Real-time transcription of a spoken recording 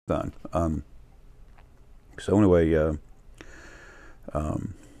done. So anyway,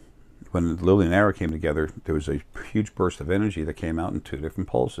 when Lily and Ara came together, there was a huge burst of energy that came out in two different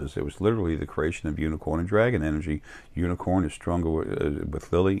pulses. It was literally the creation of unicorn and dragon energy. Unicorn is stronger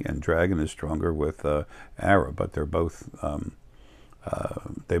with Lily, and dragon is stronger with Ara, but they're both,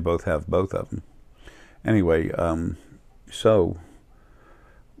 they both have both of them. Anyway, so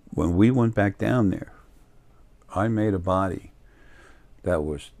when we went back down there, I made a body that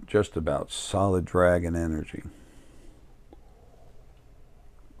was just about solid dragon energy.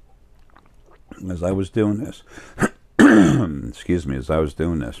 As I was doing this, excuse me, as I was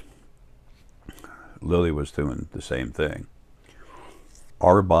doing this, Lily was doing the same thing.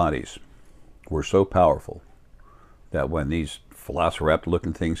 Our bodies were so powerful that when these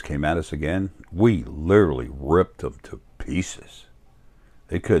velociraptor-looking things came at us again, we literally ripped them to pieces.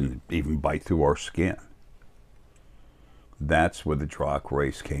 They couldn't even bite through our skin. That's where the Drakh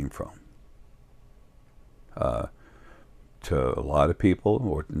race came from. To a lot of people,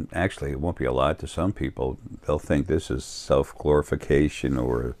 or actually it won't be a lot to some people, they'll think this is self-glorification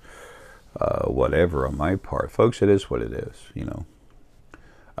or whatever on my part. Folks, it is what it is, you know.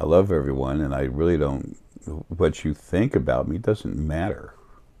 I love everyone, and I really don't, what you think about me doesn't matter.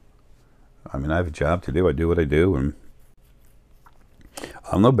 I mean, I have a job to do. I do what I do, and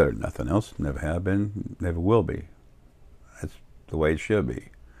I'm no better than nothing else. Never have been, never will be. That's the way it should be.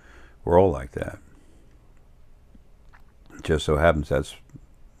 We're all like that. Just so happens that's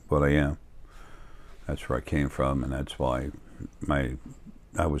what I am. That's where I came from, and that's why I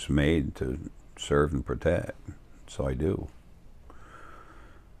was made to serve and protect. So I do.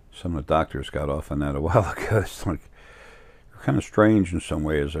 Some of the doctors got off on that a while ago. It's like, you're kind of strange in some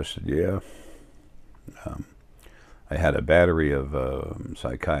ways. I said, yeah. I had a battery of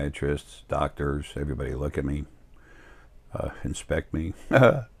psychiatrists, doctors, everybody look at me, inspect me.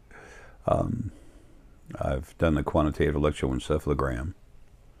 I've done the quantitative electroencephalogram.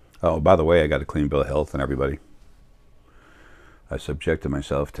 Oh, by the way, I got a clean bill of health and everybody. I subjected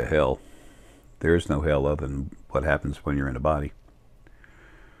myself to hell. There is no hell other than what happens when you're in a body.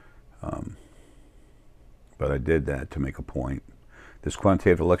 But I did that to make a point. This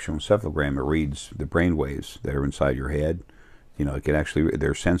quantitative electroencephalogram, it reads the brain waves that are inside your head. You know, it can actually,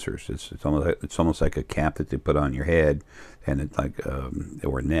 they're sensors. It's almost like a cap that they put on your head, and it's like,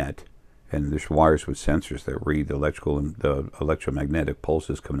 or a net. And there's wires with sensors that read the electrical and the electromagnetic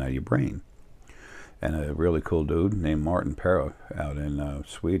pulses coming out of your brain. And a really cool dude named Martin Perra out in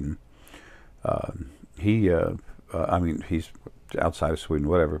Sweden. I mean, he's outside of Sweden,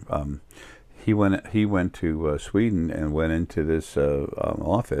 whatever. He went to Sweden and went into this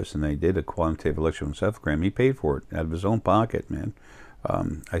office, and they did a quantitative electroencephalogram. He paid for it out of his own pocket, man.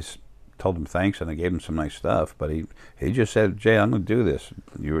 I told him thanks, and I gave him some nice stuff, but he just said, Jay, I'm going to do this.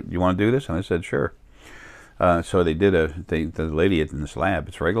 You want to do this? And I said, sure. So they did the lady in this lab,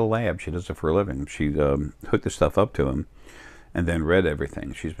 it's a regular lab, she does it for a living. She hooked the stuff up to him and then read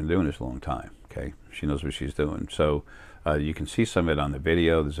everything. She's been doing this a long time, okay? She knows what she's doing. So you can see some of it on the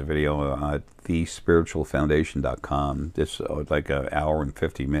video. There's a video at thespiritualfoundation.com. It's like an hour and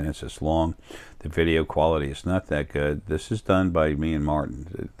 50 minutes. It's long. The video quality is not that good. This is done by me and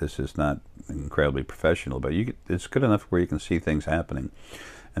Martin. This is not incredibly professional, but it's good enough where you can see things happening.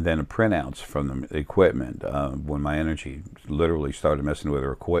 And then the printouts from the equipment. When my energy literally started messing with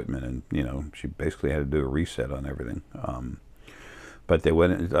her equipment, and you know, she basically had to do a reset on everything. But they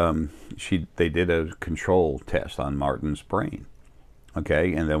went. They did a control test on Martin's brain,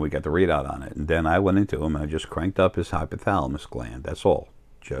 okay, and then we got the readout on it. And then I went into him and I just cranked up his hypothalamus gland. That's all,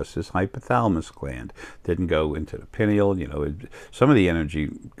 just his hypothalamus gland. Didn't go into the pineal. You know, some of the energy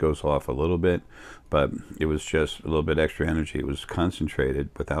goes off a little bit, but it was just a little bit extra energy. It was concentrated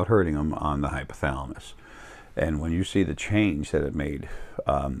without hurting him on the hypothalamus. And when you see the change that it made,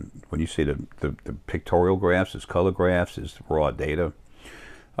 when you see the pictorial graphs, his color graphs, his raw data,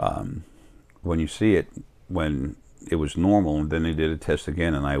 when you see it, when it was normal, and then they did a test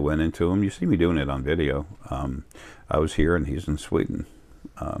again, and I went into him. You see me doing it on video. I was here, and he's in Sweden.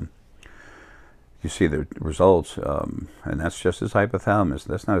 You see the results, and that's just his hypothalamus.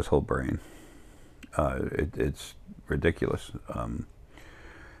 That's not his whole brain. It's ridiculous.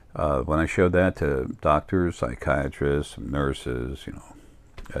 When I showed that to doctors, psychiatrists, nurses, you know,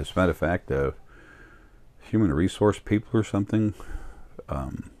 as a matter of fact, human resource people or something,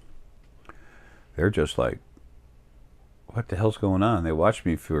 they're just like, what the hell's going on? They watched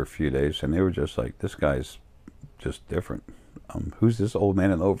me for a few days, and they were just like, this guy's just different. Who's this old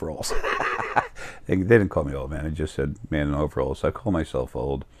man in overalls? They didn't call me old man. They just said man in overalls. I call myself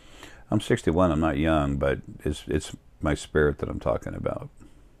old. I'm 61. I'm not young, but it's my spirit that I'm talking about.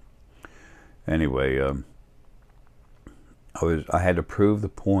 Anyway, I had to prove the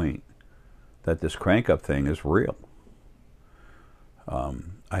point that this crank up thing is real.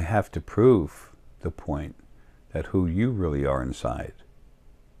 I have to prove the point that who you really are inside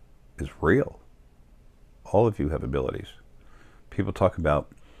is real. All of you have abilities. People talk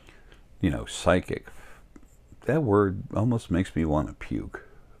about, psychic. That word almost makes me want to puke.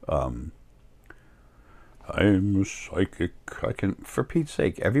 I'm a psychic. For Pete's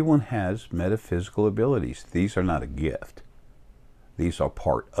sake, everyone has metaphysical abilities. These are not a gift. These are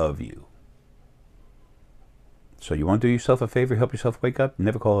part of you. So you want to do yourself a favor, help yourself wake up?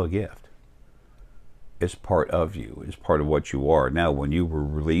 Never call it a gift. It's part of you. It's part of what you are. Now, when you were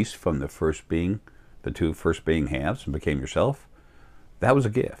released from the two first being halves and became yourself, that was a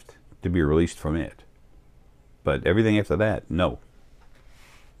gift, to be released from it. But everything after that, no.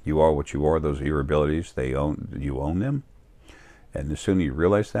 You are what you are. Those are your abilities. You own them. And the sooner you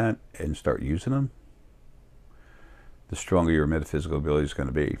realize that and start using them, the stronger your metaphysical ability is going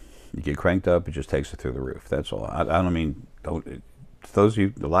to be. You get cranked up, it just takes it through the roof. That's all. I don't mean, those of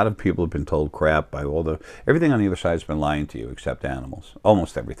you, a lot of people have been told crap by everything on the other side has been lying to you except animals.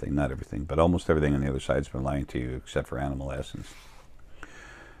 Almost everything, not everything, but almost everything on the other side has been lying to you except for animal essence.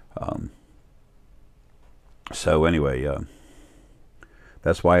 So anyway,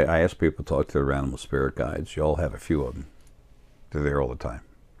 that's why I ask people to talk to their animal spirit guides. You all have a few of them. They're there all the time.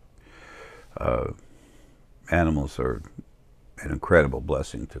 Animals are an incredible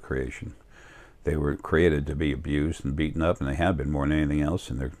blessing to creation. They were created to be abused and beaten up, and they have been more than anything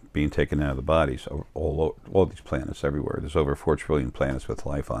else, and they're being taken out of the bodies. All these planets everywhere. There's over 4 trillion planets with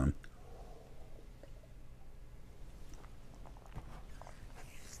life on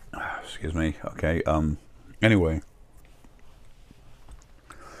them. Excuse me. Okay. Anyway,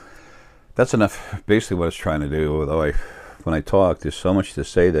 that's enough. Basically, what I was trying to do. Although when I talk, there's so much to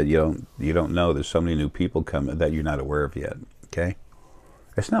say that you don't know. There's so many new people coming that you're not aware of yet. Okay.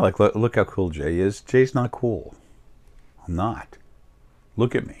 It's not like, look how cool Jay is. Jay's not cool. I'm not.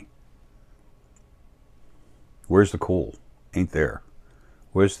 Look at me. Where's the cool? Ain't there.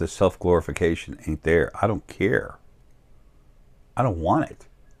 Where's the self-glorification? Ain't there. I don't care. I don't want it.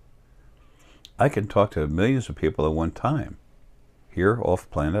 I can talk to millions of people at one time. Here, off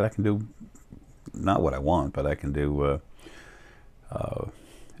planet, I can do not what I want, but I can do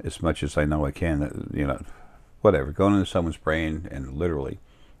as much as I know I can. Whatever, going into someone's brain and literally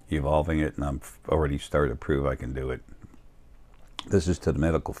evolving it, and I've already started to prove I can do it. This is to the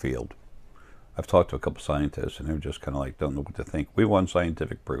medical field. I've talked to a couple scientists, and they're just kind of like, don't know what to think. We want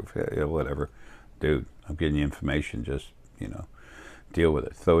scientific proof. Yeah, whatever. Dude, I'm getting you information. Just, deal with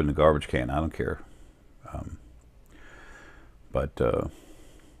it. Throw it in the garbage can. I don't care. But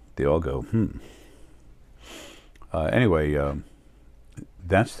they all go, Anyway,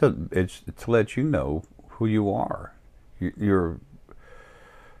 it's to let you know who you are. Your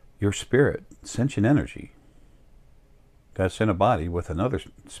spirit, sentient energy, that's in a body with another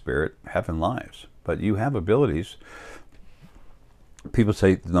spirit having lives. But you have abilities. People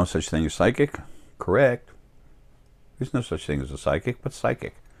say there's no such thing as psychic. Correct. There's no such thing as a psychic. What's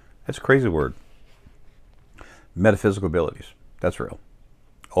psychic? That's a crazy word. Metaphysical abilities. That's real.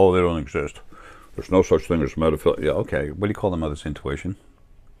 Oh, they don't exist. There's no such thing as metaphysical. Yeah, okay. What do you call them? Others? Intuition.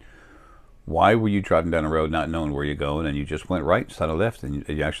 Why were you driving down the road not knowing where you're going, and you just went right instead of left, and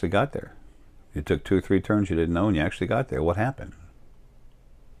you actually got there? You took 2 or 3 turns you didn't know, and you actually got there. What happened?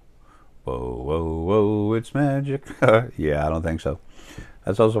 Whoa, whoa, whoa, it's magic. Yeah, I don't think so.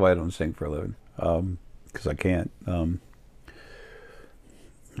 That's also why I don't sing for a living, because I can't.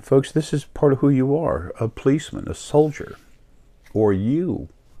 Folks, this is part of who you are. A policeman, a soldier, or you.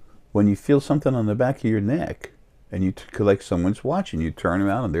 When you feel something on the back of your neck, and you like someone's watching, you turn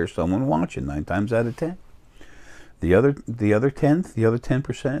around and there's someone watching 9 times out of 10. The other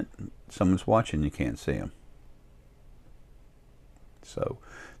 10%, someone's watching, you can't see them. So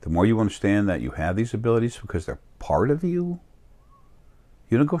the more you understand that you have these abilities because they're part of you,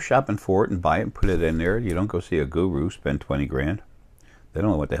 you don't go shopping for it and buy it and put it in there. You don't go see a guru, spend 20 grand. They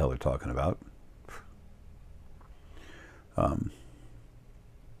don't know what the hell they're talking about.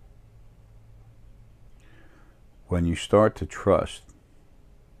 When you start to trust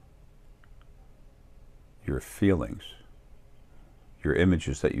your feelings, your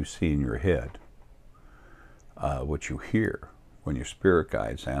images that you see in your head, what you hear when your spirit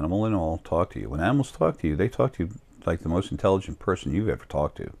guides, animal and all, talk to you. When animals talk to you, they talk to you like the most intelligent person you've ever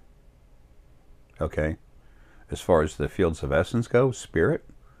talked to. Okay? As far as the fields of essence go, spirit,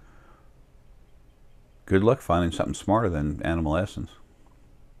 good luck finding something smarter than animal essence.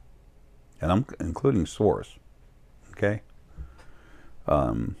 And I'm including source. Okay?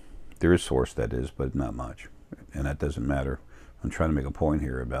 There is source, that is, but not much. And that doesn't matter. I'm trying to make a point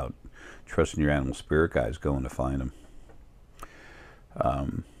here about trusting your animal spirit guides going to find them.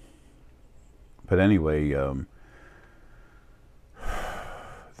 But anyway,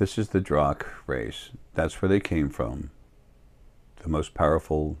 this is the Drakh race. That's where they came from. The most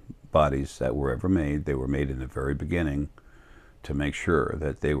powerful bodies that were ever made. They were made in the very beginning to make sure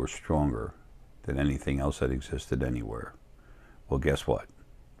that they were stronger than anything else that existed anywhere. Well, guess what?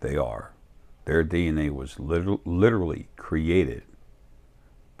 They are. Their DNA was literally created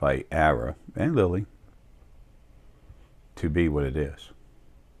by Ara and Lily to be what it is.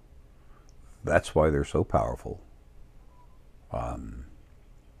 That's why they're so powerful.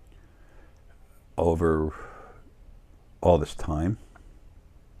 Over all this time,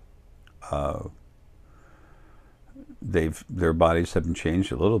 their bodies have been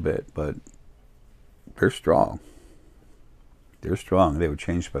changed a little bit, but they're strong. They're strong. They were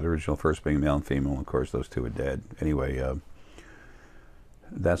changed by the original first being male and female. Of course, those two are dead. Anyway,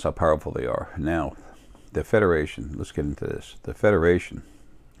 that's how powerful they are. Now, the Federation. Let's get into this. The Federation.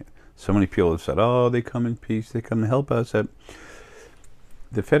 So many people have said, "Oh, they come in peace. They come to help us."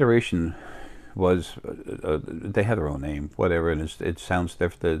 The Federation was they had their own name, whatever, and it sounds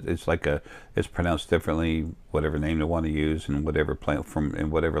different. It's like it's pronounced differently, whatever name they want to use, in whatever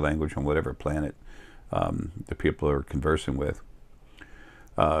in whatever language on whatever planet the people are conversing with.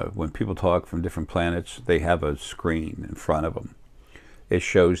 When people talk from different planets, they have a screen in front of them. It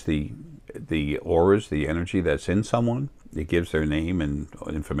shows the auras, the energy that's in someone. It gives their name and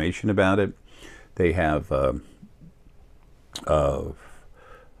information about it. They have a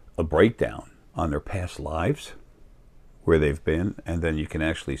breakdown on their past lives, where they've been, and then you can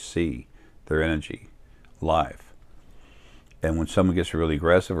actually see their energy live. And when someone gets really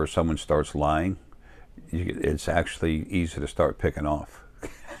aggressive or someone starts lying, it's actually easy to start picking off.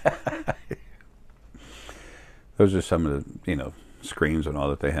 Those are some of the screens and all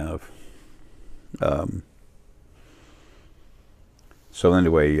that they have. So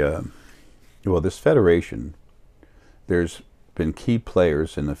anyway, well, this Federation, there's been key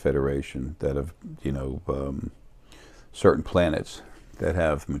players in the Federation that have, certain planets that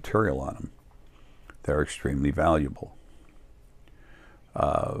have material on them that are extremely valuable.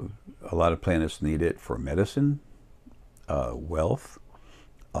 A lot of planets need it for medicine, wealth,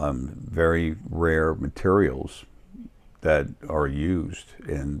 very rare materials that are used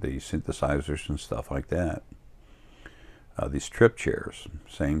in the synthesizers and stuff like that. These trip chairs,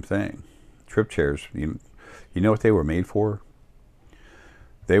 same thing. Trip chairs, you know what they were made for?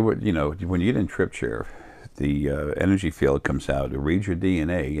 They were, when you get in a trip chair, the energy field comes out, it reads your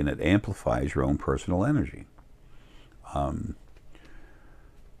DNA, and it amplifies your own personal energy. The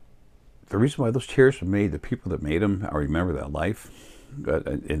reason why those chairs were made, the people that made them, I remember that life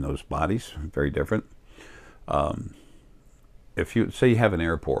in those bodies, very different. If you say you have an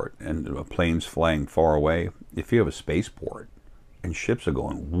airport and a plane's flying far away, if you have a spaceport and ships are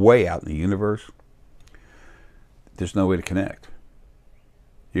going way out in the universe, there's no way to connect.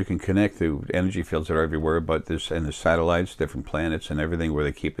 You can connect through energy fields that are everywhere, but there's satellites, different planets, and everything where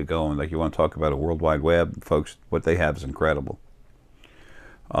they keep it going. Like, you want to talk about a World Wide Web, folks, what they have is incredible.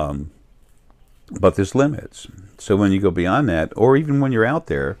 But there's limits. So when you go beyond that, or even when you're out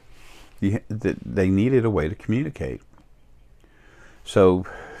there, they needed a way to communicate. So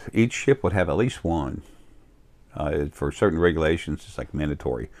each ship would have at least one. For certain regulations, it's like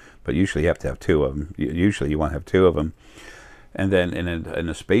mandatory, but usually you have to have two of them. Usually you want to have two of them. And then in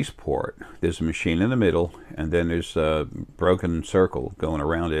a spaceport, there's a machine in the middle, and then there's a broken circle going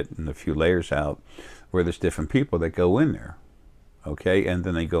around it and a few layers out where there's different people that go in there. Okay, and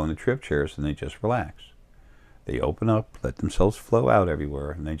then they go in the trip chairs and they just relax. They open up, let themselves flow out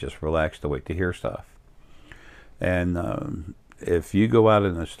everywhere, and they just relax to wait to hear stuff. And if you go out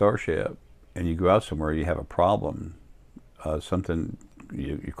in a starship and you go out somewhere, you have a problem, something,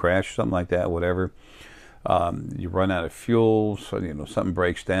 you crash, something like that, whatever. You run out of fuel, so something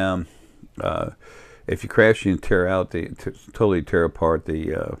breaks down. If you crash, you tear out totally tear apart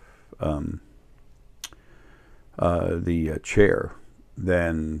the chair,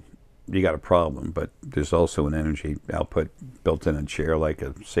 then you got a problem. But there's also an energy output built in a chair, like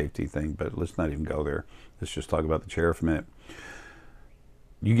a safety thing. But let's not even go there. Let's just talk about the chair for a minute.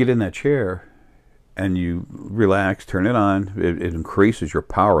 You get in that chair and you relax, turn it on. It increases your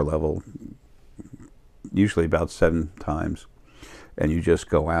power level, usually about 7 times, and you just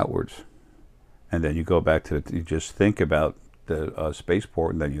go outwards. And then you go back to you just think about the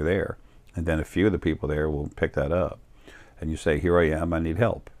spaceport, and then you're there. And then a few of the people there will pick that up. And you say, here I am, I need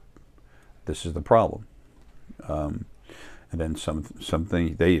help. This is the problem. And And then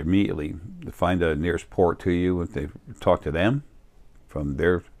something they immediately find the nearest port to you, and they talk to them from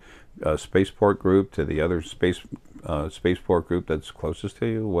their spaceport group to the other spaceport group that's closest to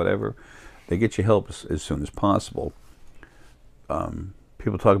you, whatever. They get you help as soon as possible.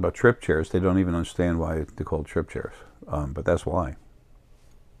 People talk about trip chairs. They don't even understand why they're called trip chairs, but that's why.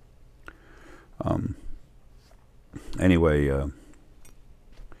 Anyway,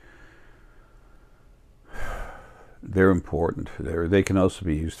 they're important. They can also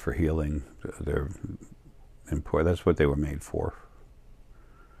be used for healing. They're important. That's what they were made for.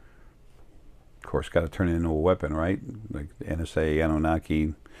 Of course, got to turn it into a weapon, right? Like NSA,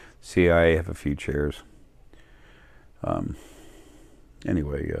 Anunnaki, CIA have a few chairs.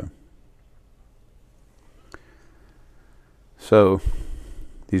 Anyway, so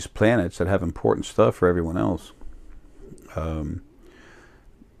these planets that have important stuff for everyone else,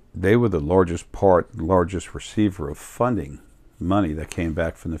 they were the largest receiver of funding, money that came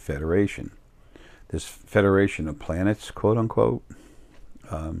back from the Federation. This Federation of Planets, quote unquote,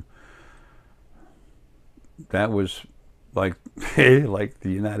 that was like like the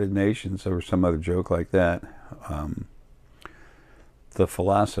United Nations or some other joke like that. The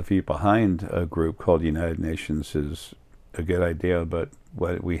philosophy behind a group called United Nations is a good idea, but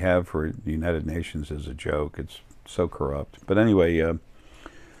what we have for the United Nations is a joke. It's so corrupt. But anyway,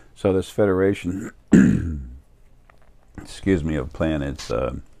 so this Federation, excuse me, of planets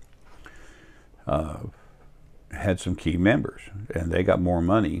had some key members, and they got more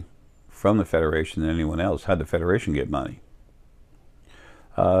money from the Federation than anyone else. How'd the Federation get money?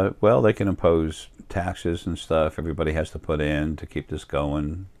 Well, they can impose taxes and stuff. Everybody has to put in to keep this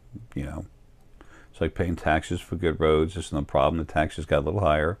going. You know, it's like paying taxes for good roads. It's no problem. The taxes got a little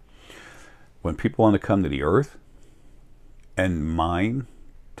higher. When people want to come to the Earth and mine,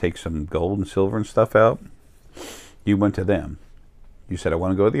 take some gold and silver and stuff out, you went to them. You said, I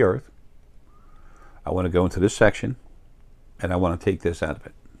want to go to the Earth. I want to go into this section, and I want to take this out of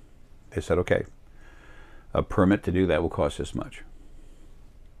it. They said, okay, a permit to do that will cost this much.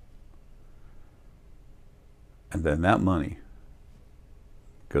 And then that money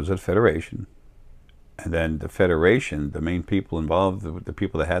goes to the Federation. And then the Federation, the main people involved, the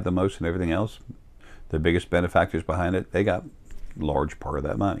people that had the most and everything else, the biggest benefactors behind it, they got a large part of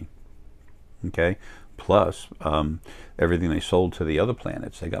that money. Okay? Plus, everything they sold to the other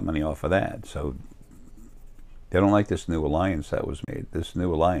planets, they got money off of that. So they don't like this new alliance that was made. This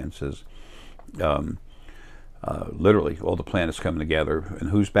new alliance is literally all the planets coming together. And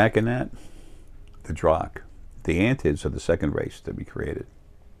who's backing that? The Drakh. The Antids are the second race to be created.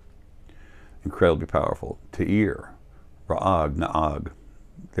 Incredibly powerful. Ta'ir, Ra'ag, Na'ag,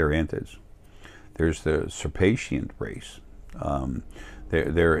 they're Antids. There's the Serpatient race.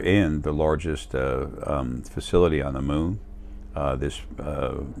 They're in the largest facility on the moon. This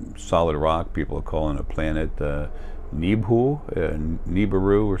solid rock, people are calling a planet Nibiru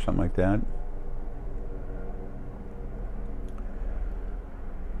or something like that.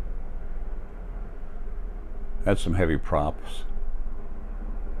 That's some heavy props.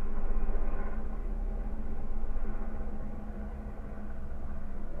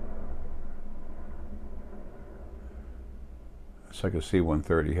 It's like a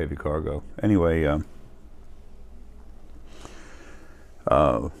C-130 heavy cargo. Anyway, I'm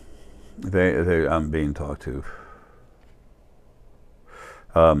being talked to.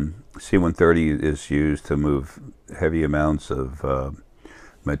 C-130 is used to move heavy amounts of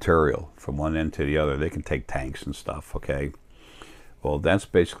material from one end to the other. They can take tanks and stuff, okay? Well, that's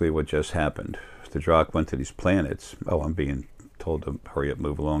basically what just happened. The Drakh went to these planets. Oh, I'm being told to hurry up,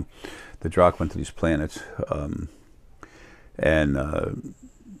 move along. The Drakh went to these planets and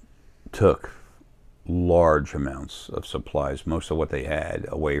took large amounts of supplies, most of what they had,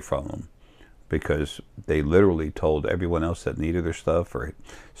 away from them, because they literally told everyone else that needed their stuff, or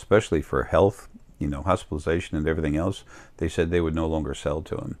especially for health, you know, hospitalization and everything else, they said they would no longer sell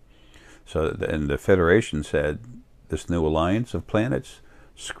to them. So, and the Federation said, this new alliance of planets,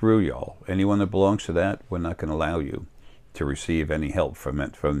 screw y'all. Anyone that belongs to that, we're not going to allow you to receive any help from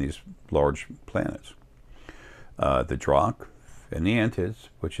it, from these large planets. The Drakh and the Antids,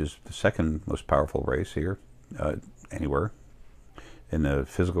 which is the second most powerful race here, anywhere in the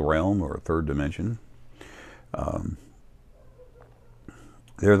physical realm or third dimension,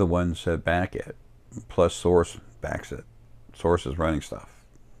 they're the ones that back it. Plus Source backs it. Source is running stuff.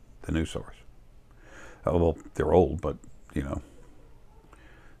 The new Source. Oh, well, they're old, but, you know,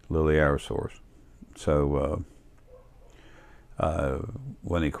 Lily Hour Source. So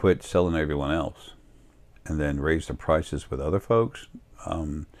when they quit selling everyone else and then raise the prices with other folks,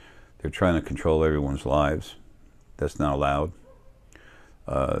 they're trying to control everyone's lives. That's not allowed.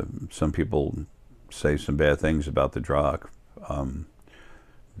 Some people say some bad things about the Drakh.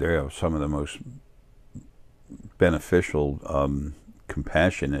 They are some of the most beneficial,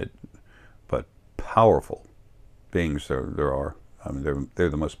 compassionate, but powerful beings there are. I mean, they're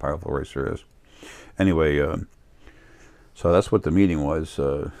the most powerful race there is. Anyway, so that's what the meeting was,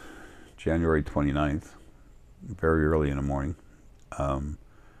 January 29th, very early in the morning, and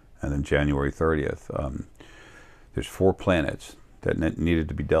then January 30th. There's 4 planets that needed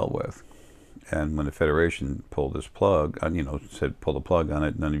to be dealt with. And when the Federation pulled this plug, said pull the plug on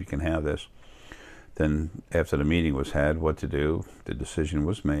it, none of you can have this, then after the meeting was had, what to do, the decision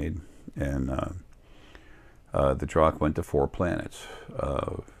was made, and the Drakh went to 4 planets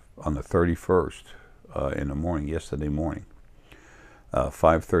on the 31st in the morning, yesterday morning,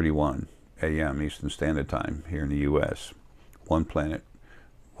 5:31 a.m. Eastern Standard Time here in the U.S. One planet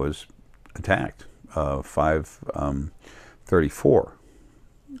was attacked, 5:34.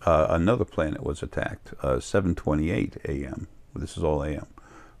 Another planet was attacked, 7:28 a.m. This is all a.m.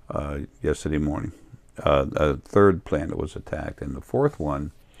 Yesterday morning. A third planet was attacked, and the 4th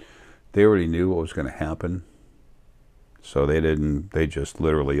one, they already knew what was going to happen, so they didn't. They just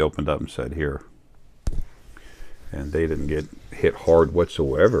literally opened up and said, "Here," and they didn't get hit hard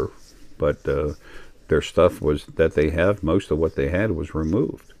whatsoever. But their stuff was that they have. Most of what they had was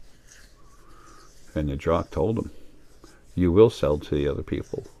removed, and the Drakh told them, "You will sell to the other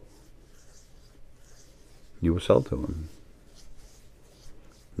people. You will sell to them.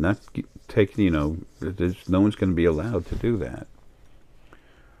 Not taking, no one's going to be allowed to do that.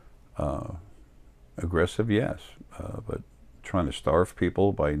 Aggressive, yes, but trying to starve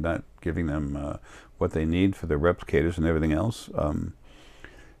people by not giving them what they need for their replicators and everything else,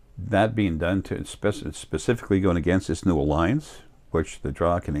 that being done to specifically going against this new alliance, which the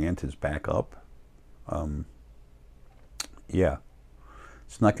Drakh and the Antids back up. Yeah,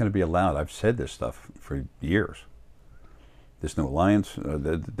 it's not going to be allowed. I've said this stuff for years. This new alliance,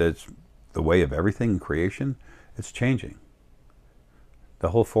 that's the way of everything in creation. It's changing. The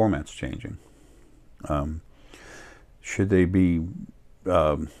whole format's changing. Should they be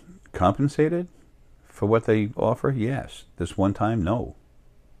compensated for what they offer? Yes. This one time, no.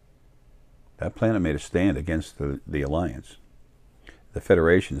 That planet made a stand against the alliance. The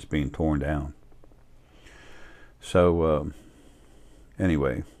Federation is being torn down. So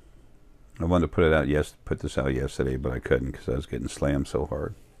anyway, I wanted to put this out yesterday, but I couldn't because I was getting slammed so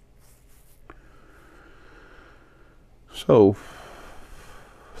hard. So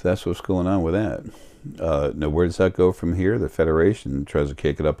that's what's going on with that. Now, where does that go from here? The Federation tries to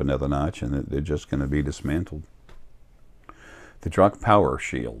kick it up another notch, and they're just going to be dismantled. The Drakh power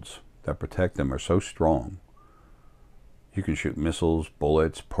shields that protect them are so strong. You can shoot missiles,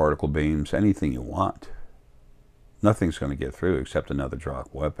 bullets, particle beams, anything you want. Nothing's going to get through except another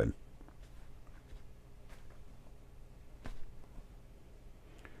Drakh weapon.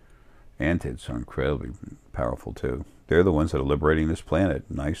 Antids are incredibly powerful too. They're the ones that are liberating this planet,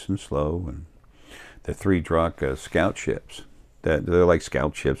 nice and slow. And the 3 Drakh scout ships, they're like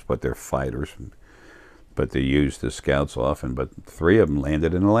scout ships, but they're fighters. But they're used as scouts often. But 3 of them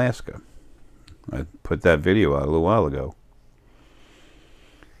landed in Alaska. I put that video out a little while ago.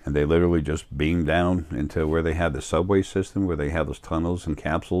 And they literally just beamed down into where they have the subway system, where they have those tunnels and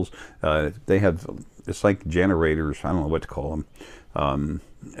capsules. They have, it's like generators, I don't know what to call them.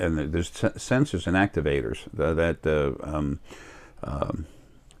 And there's sensors and activators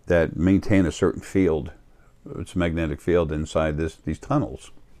that maintain a certain field. It's a magnetic field inside these tunnels.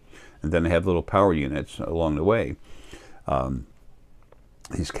 And then they have little power units along the way.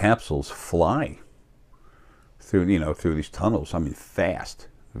 These capsules fly through, through these tunnels. I mean, fast.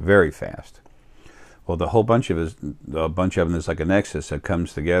 Very fast. Well, a bunch of them is like a nexus that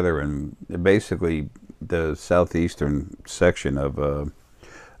comes together, and basically the southeastern section of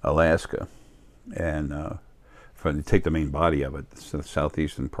Alaska, and take the main body of it, the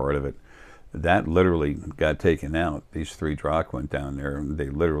southeastern part of it, that literally got taken out. These 3 Drakh went down there, and they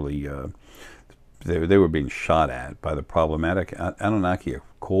literally they were being shot at by the problematic Anunnaki. Are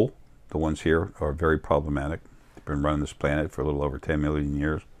cool. The ones here are very problematic. Been running this planet for a little over 10 million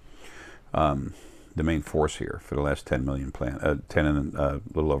years. The main force here for the last 10 million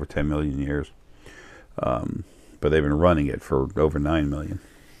little over 10 million years. But they've been running it for over 9 million.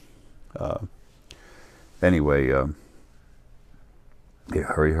 Anyway, yeah,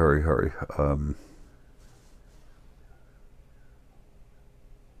 hurry.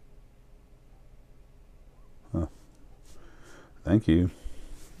 Thank you.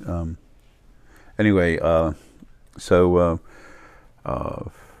 Anyway, so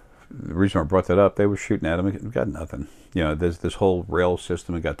the reason I brought that up, they were shooting at them and got nothing. You know, there's this whole rail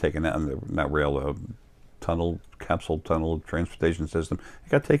system that got taken out, not rail, capsule tunnel transportation system. It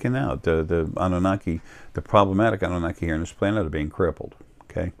got taken out. The Anunnaki, the problematic Anunnaki here on this planet are being crippled.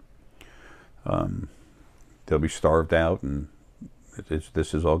 Okay, they'll be starved out, and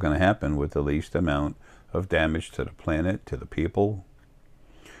this is all going to happen with the least amount of damage to the planet, to the people.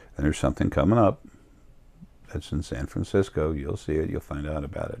 And there's something coming up that's in San Francisco. You'll see it. You'll find out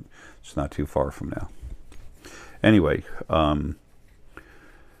about it. It's not too far from now. Anyway,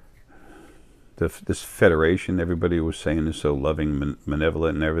 this federation, everybody was saying is so loving,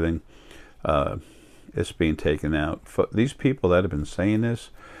 benevolent, and everything. It's being taken out. These people that have been saying this,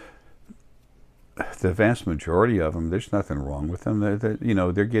 the vast majority of them, there's nothing wrong with them.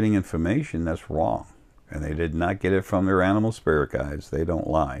 They're getting information that's wrong, and they did not get it from their animal spirit guides. They don't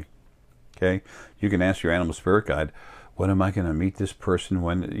lie. Okay, you can ask your animal spirit guide, when am I going to meet this person?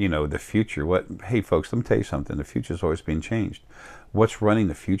 When, the future. Hey, folks, let me tell you something. The future's always being changed. What's running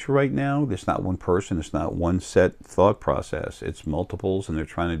the future right now? It's not one person. It's not one set thought process. It's multiples, and they're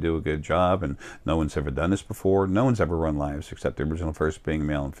trying to do a good job. And no one's ever done this before. No one's ever run lives except the original first being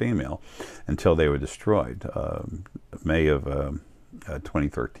male and female until they were destroyed, May of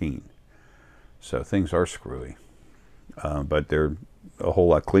 2013. So things are screwy, but they're a whole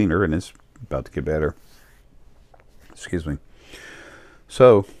lot cleaner, and it's about to get better. Excuse me.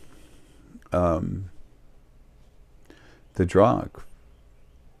 So, the Drog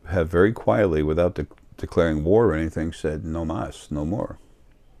have very quietly, without declaring war or anything, said no mas, no more.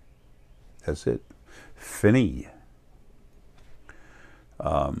 That's it. Fini.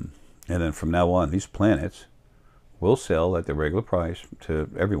 And then from now on, these planets will sell at the regular price to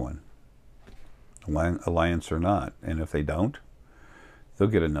everyone, alliance or not. And if they don't, they'll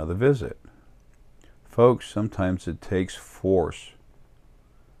get another visit. Folks, sometimes it takes force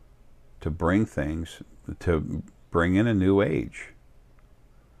to bring things, to bring in a new age.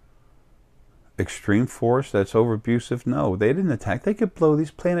 Extreme force, that's over abusive? No, they didn't attack. They could blow these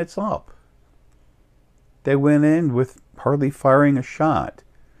planets up. They went in with hardly firing a shot.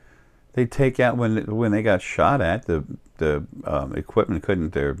 They take out, when they got shot at, the equipment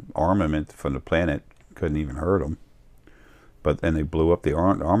couldn't, their armament from the planet couldn't even hurt them. But then they blew up the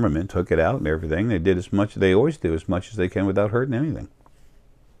armament, took it out and everything. They did as much, they always do as much as they can without hurting anything.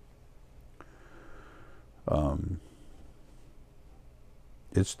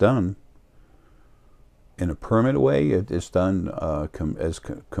 It's done in a permanent way. It's done as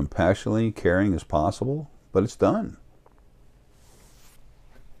compassionately caring as possible, but it's done.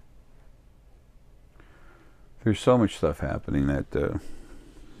 There's so much stuff happening that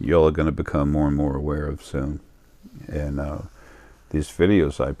y'all are going to become more and more aware of soon. And these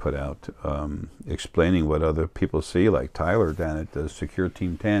videos I put out explaining what other people see, like Tyler down at the Secure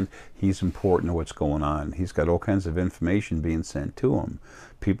Team 10, he's important to what's going on. He's got all kinds of information being sent to him.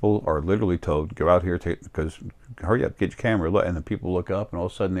 People are literally told, go out here, because hurry up, get your camera, look, and then people look up, and all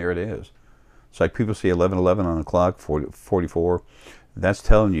of a sudden there it is. It's like people see 11:11 on the clock, 44. That's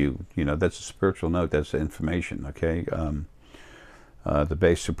telling you, that's a spiritual note, that's information, okay? The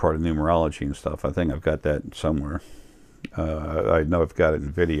basic part of numerology and stuff. I think I've got that somewhere. I know I've got it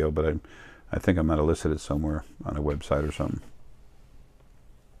in video, but I think I might have listed it somewhere on a website or something.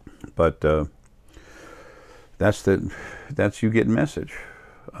 But that's you get message.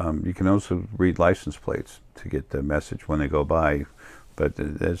 You can also read license plates to get the message when they go by, but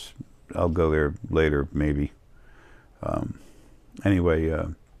I'll go there later maybe.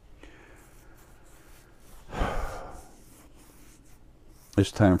 Anyway,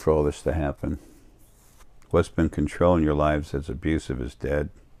 it's time for all this to happen. What's been controlling your lives as abusive is dead.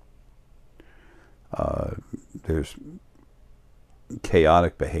 There's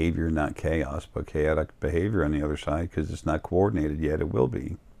chaotic behavior, not chaos, but chaotic behavior on the other side because it's not coordinated yet. It will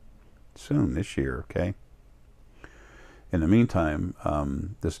be soon, this year, okay? In the meantime,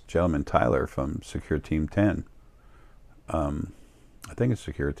 this gentleman, Tyler, from Secure Team 10, I think it's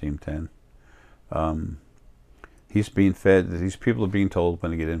Secure Team 10, he's being fed, these people are being told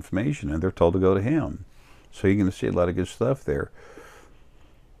when to get information, and they're told to go to him. So you're going to see a lot of good stuff there.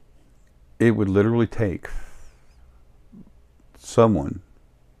 It would literally take someone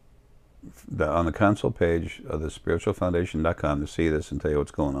on the console page of the spiritualfoundation.com to see this and tell you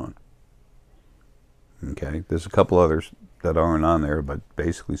what's going on. Okay, there's a couple others that aren't on there, but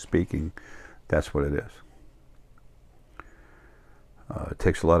basically speaking, that's what it is. It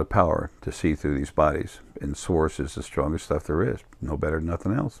takes a lot of power to see through these bodies, and Source is the strongest stuff there is. No better than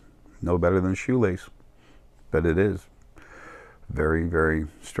nothing else. No better than a shoelace, but it is very, very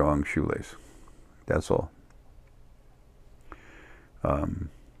strong shoelace. That's all.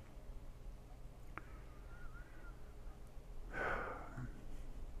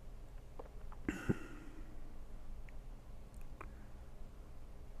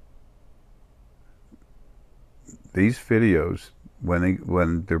 these videos,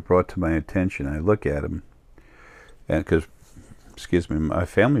 when they're brought to my attention, I look at them, and because, excuse me, my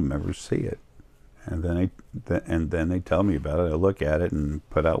family members see it, and then they tell me about it. I look at it and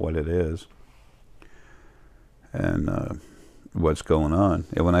put out what it is, and what's going on.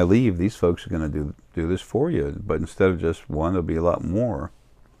 And when I leave, these folks are going to do this for you. But instead of just one, there'll be a lot more.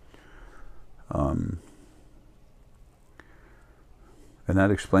 And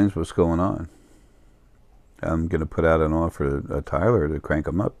that explains what's going on. I'm going to put out an offer to Tyler to crank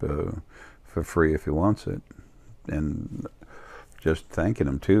him up for free if he wants it. And just thanking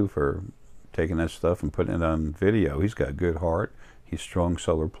him, too, for taking that stuff and putting it on video. He's got a good heart. He's strong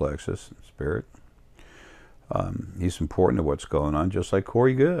solar plexus and spirit. He's important to what's going on, just like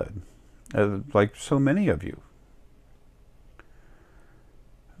Corey Goode, like so many of you.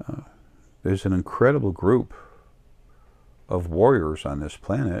 There's an incredible group of warriors on this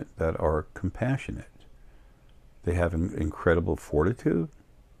planet that are compassionate. They have incredible fortitude,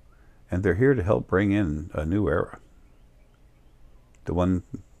 and they're here to help bring in a new era. The one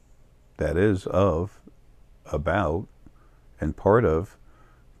that is of, about, and part of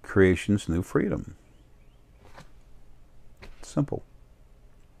creation's new freedom. Simple.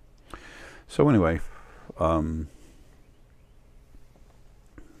 So anyway,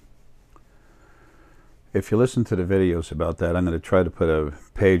 if you listen to the videos about that, I'm going to try to put a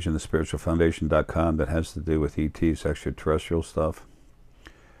page in the spiritualfoundation.com that has to do with ETs, extraterrestrial stuff.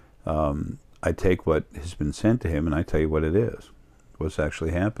 I take what has been sent to him and I tell you what it is, what's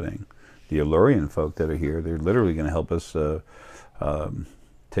actually happening. The Illyrian folk that are here, they're literally going to help us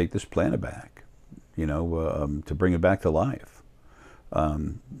take this planet back, to bring it back to life.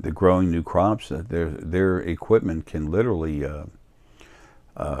 They're growing new crops. Their equipment can literally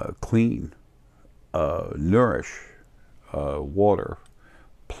clean, nourish, water,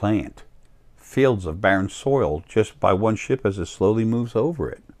 plant fields of barren soil just by one ship as it slowly moves over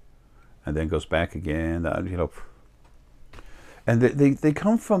it, and then goes back again. And they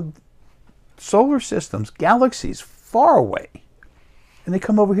come from solar systems, galaxies far away, and they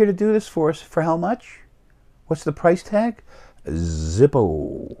come over here to do this for us for how much? What's the price tag?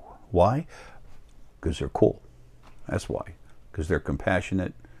 Zippo. Why? Because they're cool. That's why. Because they're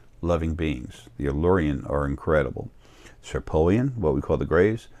compassionate, loving beings. The Illyrian are incredible. Serpolian, what we call the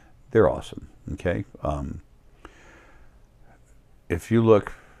Greys, they're awesome. Okay? If you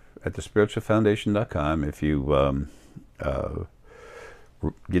look at the spiritualfoundation.com, if you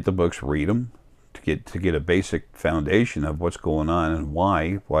get the books, read them, to get a basic foundation of what's going on and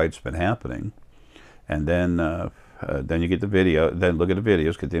why it's been happening, and then you get the video, then look at the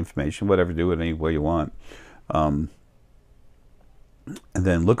videos, get the information, whatever, do it any way you want. And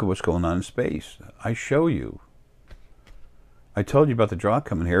then look at what's going on in space. I show you. I told you about the draw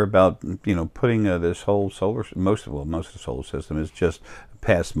coming here, about putting this whole solar, most of the solar system is just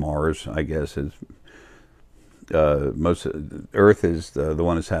past Mars, I guess. Is Earth is the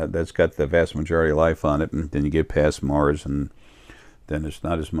one that's got the vast majority of life on it, and then you get past Mars, and then there's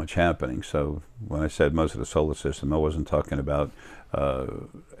not as much happening. So when I said most of the solar system, I wasn't talking about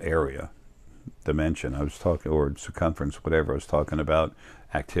area, dimension. I was talking, or circumference, whatever. I was talking about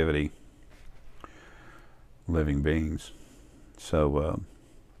activity, living beings. So,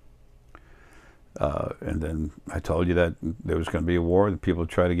 and then I told you that there was going to be a war. That people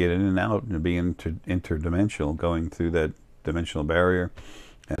try to get in and out and be interdimensional, going through that dimensional barrier.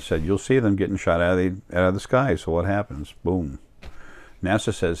 And I said, you'll see them getting shot out of the sky. So what happens? Boom.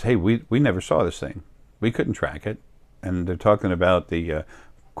 NASA says, hey, we never saw this thing. We couldn't track it. And they're talking about the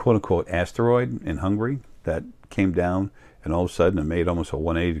quote-unquote asteroid in Hungary that came down, and all of a sudden it made almost a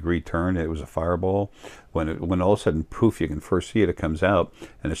 180-degree turn. It was a fireball. When all of a sudden, poof, you can first see it. It comes out,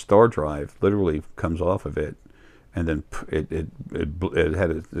 and a star drive literally comes off of it, and then it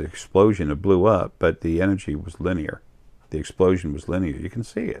had an explosion. It blew up, but the energy was linear. The explosion was linear. You can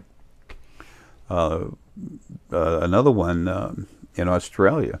see it. Another one in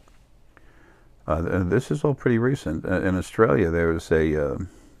Australia. This is all pretty recent. In Australia, there was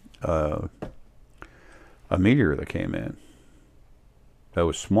a meteor that came in that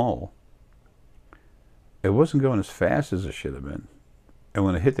was small. It wasn't going as fast as it should have been. And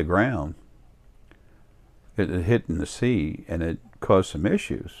when it hit the ground, it hit in the sea, and it caused some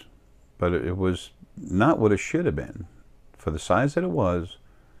issues. But it was not what it should have been. For the size that it was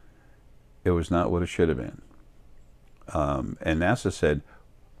not what it should have been. And NASA said,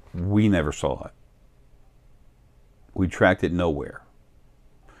 we never saw it. We tracked it nowhere.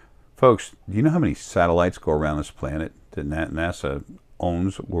 Folks, do you know how many satellites go around this planet that NASA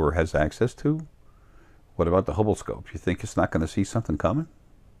owns or has access to? What about the Hubble scope? You think it's not going to see something coming?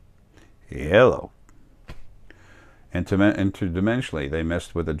 Hello. Interdimensionally, they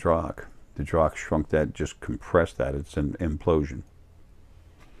messed with the Drakh. The Drakh shrunk that, just compressed that. It's an implosion.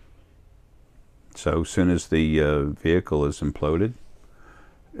 So as soon as the vehicle is imploded,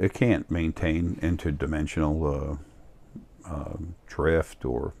 it can't maintain interdimensional drift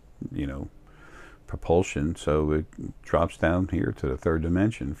or, propulsion. So it drops down here to the third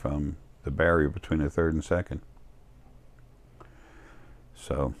dimension from the barrier between the third and second.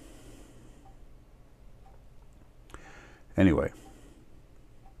 So anyway,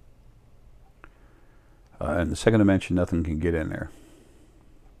 in the second dimension, nothing can get in there.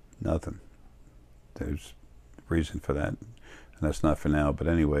 Nothing. There's reason for that, and that's not for now. But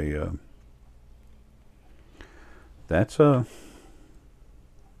anyway, that's I'm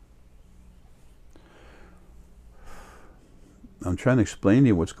trying to explain to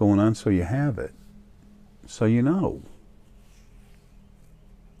you what's going on so you have it, so you know.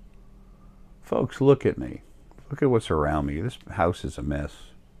 Folks, look at me. Look at what's around me. This house is a mess.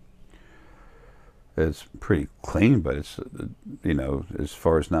 It's pretty clean, but it's, as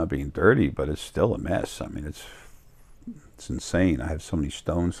far as not being dirty, but it's still a mess. I mean, it's insane. I have so many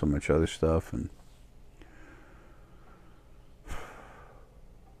stones, so much other stuff, and I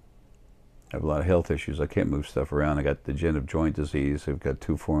have a lot of health issues. I can't move stuff around. I got degenerative joint disease. I've got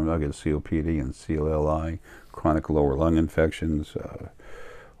two forms. I got COPD and CLLI, chronic lower lung infections,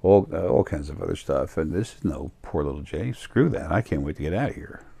 all kinds of other stuff. And this is no poor little Jay. Screw that. I can't wait to get out of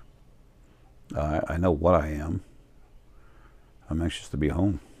here. I know what I am. I'm anxious to be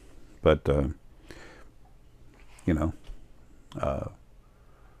home. But,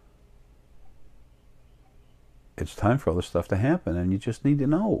 it's time for all this stuff to happen, and you just need to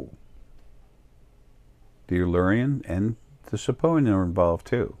know. The Illyrian and the Sepoian are involved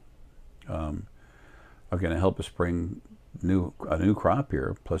too. Are going to help us bring a new crop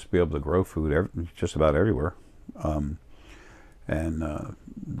here, plus be able to grow food just about everywhere.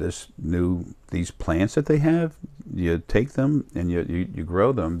 These plants that they have, you take them and you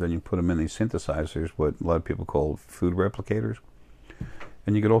grow them, then you put them in these synthesizers, what a lot of people call food replicators,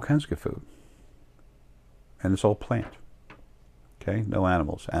 and you get all kinds of good food. And it's all plant. Okay, no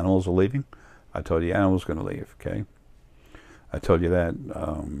animals. Animals are leaving. I told you animals are going to leave. Okay, I told you that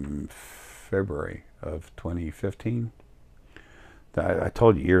February of 2015. I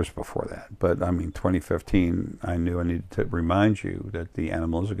told you years before that, but I mean 2015, I knew I needed to remind you that the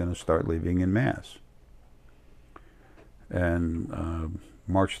animals are going to start leaving en masse. And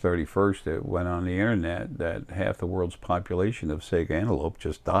March 31st, it went on the internet that half the world's population of Sega antelope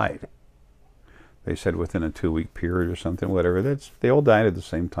just died. They said within a 2-week period or something, whatever. They all died at the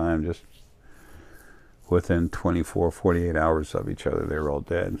same time, just within 24, 48 hours of each other. They were all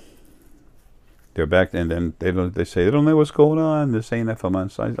dead. They're back, and then they say they don't know what's going on. This ain't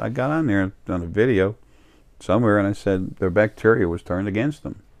FMS. I got on there on a video somewhere, and I said their bacteria was turned against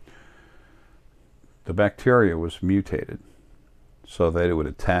them. The bacteria was mutated so that it would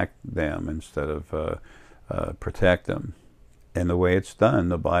attack them instead of protect them. And the way it's done,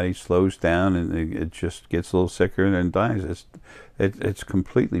 the body slows down and it just gets a little sicker and then dies. It's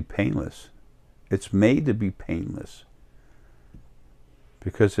completely painless. It's made to be painless.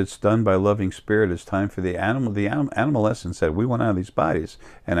 Because it's done by loving spirit. It's time for the animal. The animal essence said, we want out of these bodies.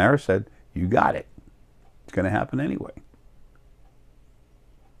 And ours said, you got it. It's going to happen anyway.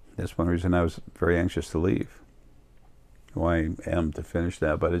 That's one reason I was very anxious to leave. Well, I am to finish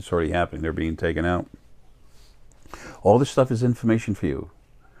that, but it's already happening. They're being taken out. All this stuff is information for you.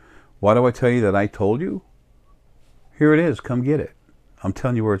 Why do I tell you that I told you? Here it is. Come get it. I'm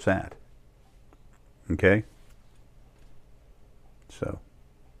telling you where it's at. Okay? So,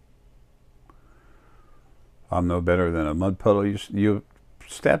 I'm no better than a mud puddle you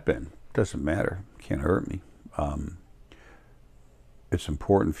step in. Doesn't matter. Can't hurt me. It's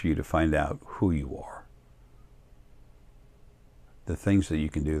important for you to find out who you are. The things that you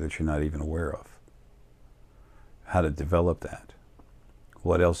can do that you're not even aware of. How to develop that.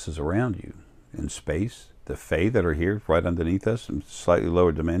 What else is around you in space? The Fae that are here right underneath us in slightly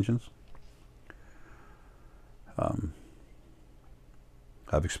lower dimensions.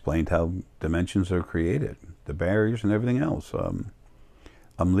 I've explained how dimensions are created, the barriers and everything else.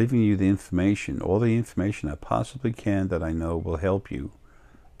 I'm leaving you the information, all the information I possibly can that I know will help you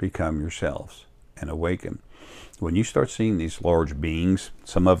become yourselves and awaken. When you start seeing these large beings,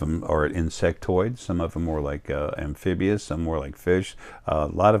 some of them are insectoid, some of them more like amphibious, some more like fish. A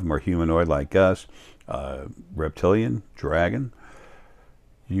lot of them are humanoid like us, reptilian, dragon.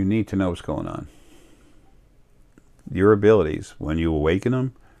 You need to know what's going on. Your abilities, when you awaken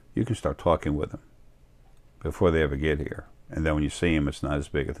them, you can start talking with them before they ever get here. And then when you see them, it's not as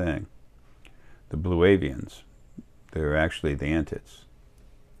big a thing. The blue avians, They're actually the antids.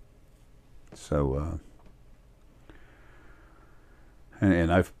 So,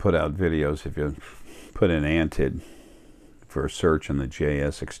 and I've put out videos. If you put in antid for a search on the J.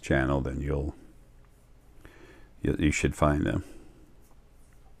 Essex channel, then you should find them.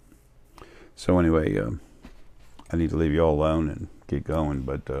 So anyway, I need to leave you all alone and get going,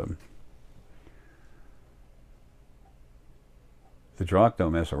 but the Drock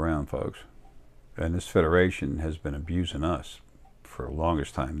don't mess around, folks. And this Federation has been abusing us for the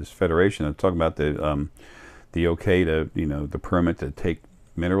longest time. This Federation, I'm talking about the okay to, the permit to take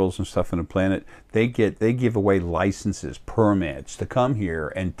minerals and stuff on the planet. They give away licenses, permits to come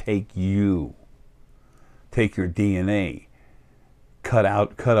here and take your DNA, cut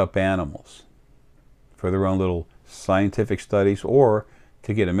up animals for their own little scientific studies, or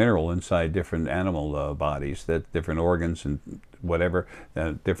to get a mineral inside different animal bodies, that different organs and whatever,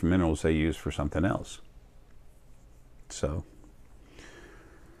 different minerals they use for something else. So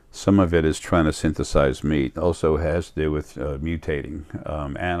some of it is trying to synthesize meat. Also has to do with mutating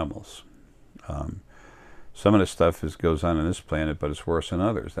animals. Some of the stuff goes on this planet, but it's worse than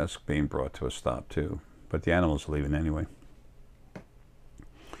others. That's being brought to a stop too. But the animals are leaving anyway.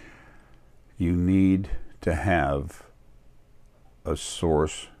 You need to have a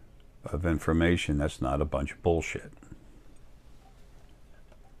source of information that's not a bunch of bullshit.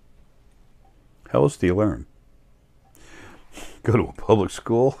 How else do you learn? Go to a public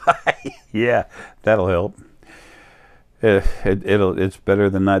school? Yeah, that'll help. It's better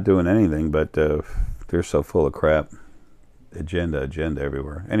than not doing anything, but they're so full of crap. Agenda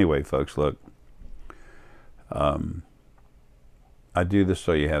everywhere. Anyway, folks, look. I do this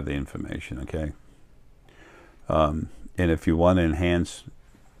so you have the information, okay? And if you want to enhance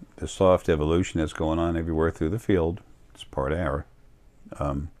the soft evolution that's going on everywhere through the field, it's part of our.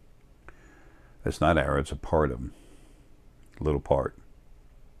 It's not our, it's a part of them. Little part.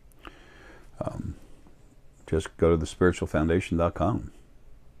 Just go to thespiritualfoundation.com.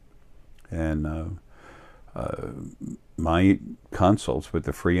 And my consults with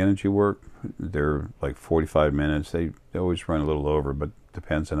the free energy work, they're like 45 minutes. They always run a little over, but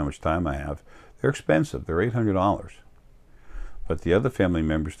depends on how much time I have. They're expensive. They're $800. But the other family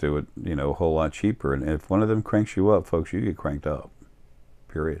members do it, a whole lot cheaper. And if one of them cranks you up, folks, you get cranked up.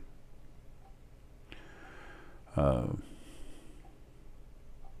 Period.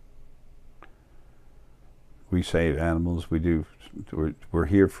 We save animals. We're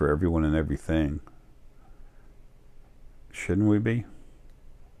here for everyone and everything. Shouldn't we be?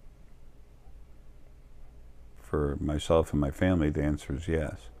 For myself and my family, the answer is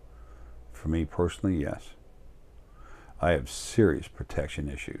yes. For me personally, yes. I have serious protection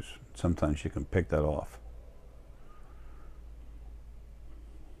issues. Sometimes you can pick that off.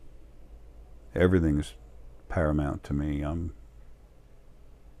 Everything's paramount to me.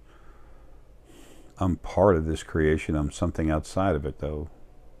 I'm part of this creation. I'm something outside of it, though.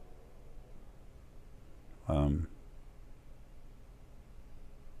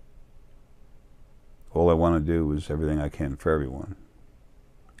 All I want to do is everything I can for everyone.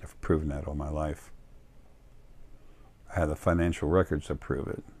 I've proven that all my life. I have the financial records that prove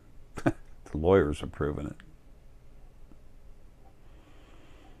it. The lawyers have proven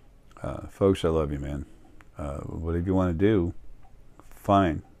it. Folks, I love you, man. Whatever you want to do,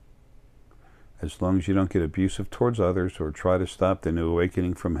 fine. As long as you don't get abusive towards others or try to stop the new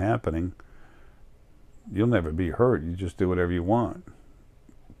awakening from happening, you'll never be hurt. You just do whatever you want.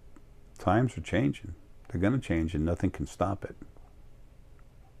 Times are changing. They're going to change, and nothing can stop it.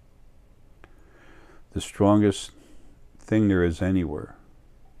 The strongest thing there is anywhere,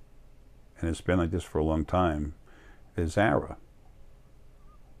 and it's been like this for a long time, is Ara.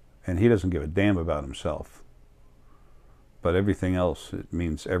 And he doesn't give a damn about himself. But everything else, it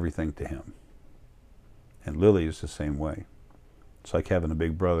means everything to him. And Lily is the same way. It's like having a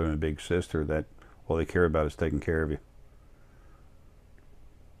big brother and a big sister that all they care about is taking care of you.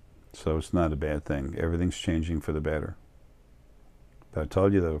 So it's not a bad thing. Everything's changing for the better. But I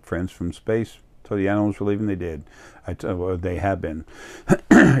told you, the friends from space, I told you animals were leaving, they did. Well, they have been.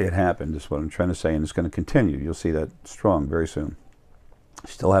 It happened, is what I'm trying to say, and it's going to continue. You'll see that strong very soon.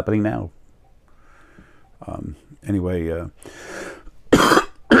 Still happening now. Anyway,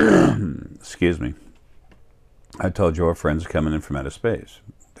 excuse me. I told you our friends are coming in from outer space.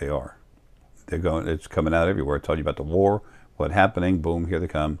 They are. They're going. It's coming out everywhere. I told you about the war, what's happening. Boom, here they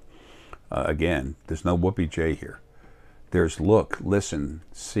come. Again, there's no whoopee J here. There's look, listen,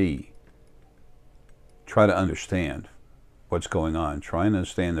 see. Try to understand what's going on. Try and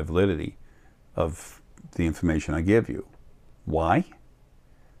understand the validity of the information I give you. Why?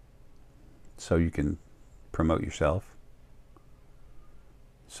 So you can promote yourself,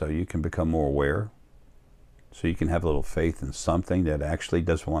 so you can become more aware, so you can have a little faith in something that actually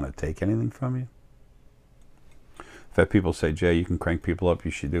doesn't want to take anything from you. I've had people say, Jay, you can crank people up,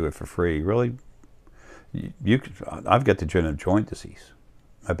 you should do it for free. Really? I've got degenerative joint disease.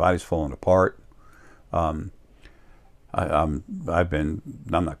 My body's falling apart. I'm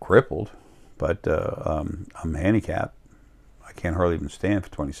not crippled, but I'm handicapped. I can't hardly even stand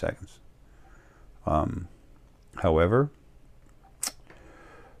for 20 seconds. However,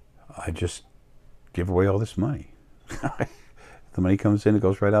 I just give away all this money. The money comes in, it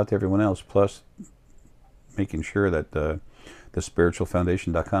goes right out to everyone else, plus making sure that the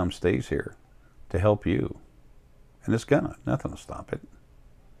spiritualfoundation.com stays here to help you. And it's nothing will stop it.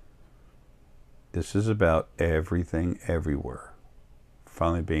 This is about everything, everywhere.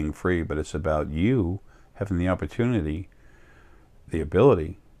 Finally being free, but it's about you having the opportunity, the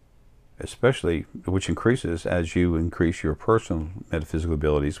ability, especially, which increases as you increase your personal metaphysical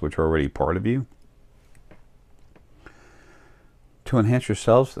abilities, which are already part of you, to enhance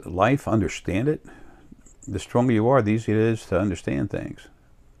yourselves, life, understand it. The stronger you are, the easier it is to understand things.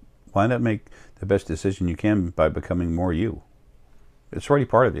 Why not make the best decision you can by becoming more you? It's already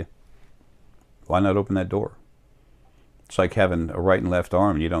part of you. Why not open that door? It's like having a right and left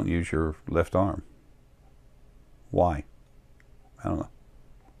arm. You don't use your left arm. Why? I don't know.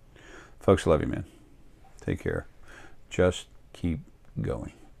 Folks, I love you, man. Take care. Just keep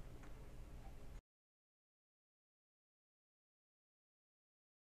going.